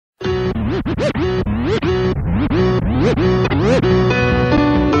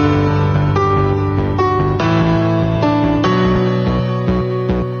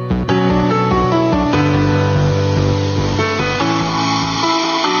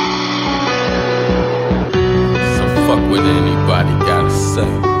what anybody gotta say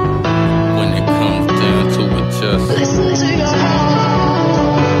when it comes down to it. Just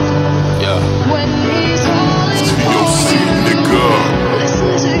yeah. T.O.C, nigga.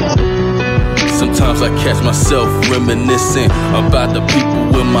 Sometimes I catch myself reminiscing about the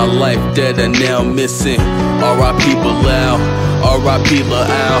people in my life that are now missing. R.I.P. Bilal, R.I.P.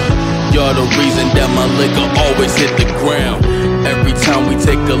 La'al. Y'all the reason that my liquor always hit the ground. Every time we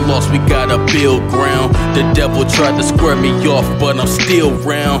take a loss, we gotta build ground. The devil tried to square me off, but I'm still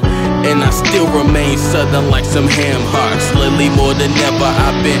round. And I still remain southern like some ham hocks. Lately more than ever,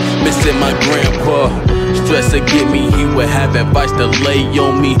 I've been missing my grandpa. Stress to get me, he would have advice to lay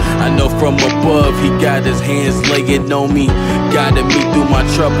on me. I know from above, he got his hands laying on me. Guiding me through my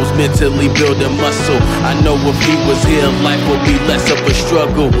troubles, mentally building muscle. I know if he was here, life would be less of a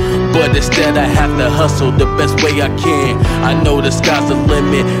struggle. But instead I have to hustle the best way I can. I know the sky's the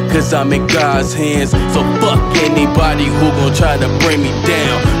limit, cause I'm in God's hands. So fuck anybody who gon' try to bring me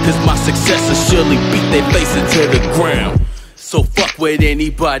down, cause my success will surely beat their face into the ground. So fuck what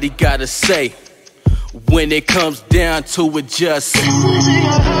anybody gotta say when it comes down to it. Just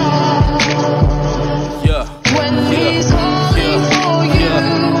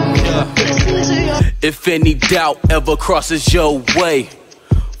if any doubt ever crosses your way,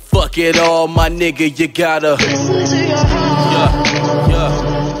 fuck it all, my nigga, you gotta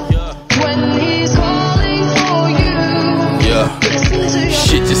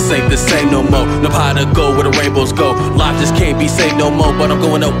shit just ain't the same no more. No pot to go where the rainbows go. Life just can't be saved no more, but I'm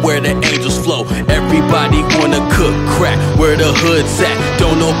going up where the angels flow. Everybody wanna cook crack where the hood's at.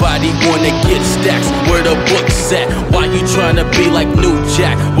 Don't nobody wanna get stacks where the book's at. Why you tryna be like New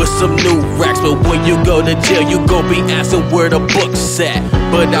Jack with some new racks? But when you go to jail, you gon' be asking where the book's at.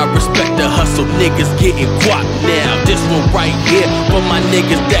 But I respect the hustle, niggas getting guap now. This one right here for my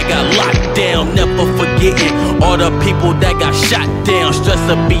niggas that got locked down. Never forgetting all the people that got shot down. Stress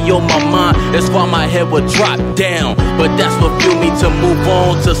to be on my mind, that's why my head would drop down. But that's what fueled me to move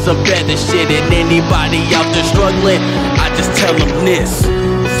on to some better shit. And anybody out there struggling, I just tell them this.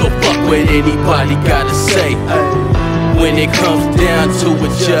 So fuck what anybody gotta say when it comes down to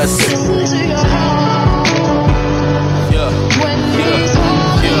it. Just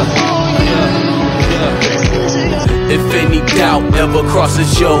if any doubt ever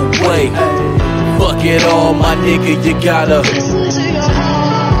crosses your way, fuck it all, my nigga, you gotta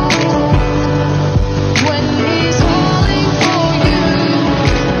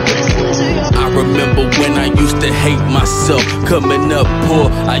I remember when I used to hate myself. Coming up poor,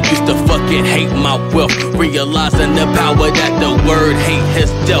 I used to fucking hate my wealth. Realizing the power that the word hate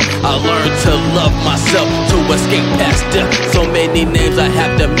has dealt, I learned to love myself, to escape past death. So many names I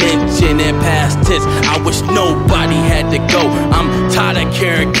have to mention in past tense. I wish nobody had to go. I'm tired of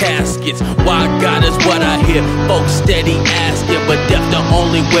carrying caskets. Why God is what I hear folks steady asking, but death the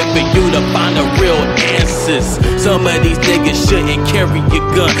only way for you to find the real answers. Some of these niggas shouldn't carry a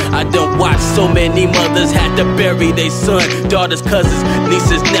gun. I done watched so many mothers had to bury their son. Daughters, cousins,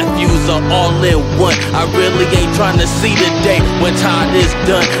 nieces, nephews are all in one. I really ain't trying to see the day when time is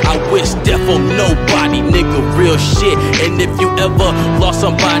done. I wish death on nobody, nigga, real shit. And if you ever lost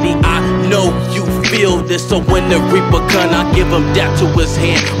somebody, I know you feel this. So when the reaper come, I give him that to his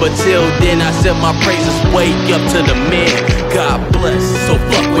hand. But till then, I set my praises way up to the man. God bless. So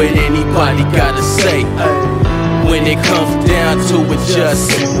fuck what anybody gotta say when it comes down to it.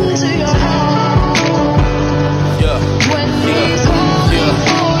 Just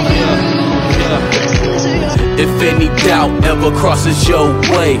if any doubt ever crosses your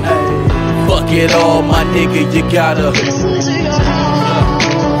way, fuck it all, my nigga, you gotta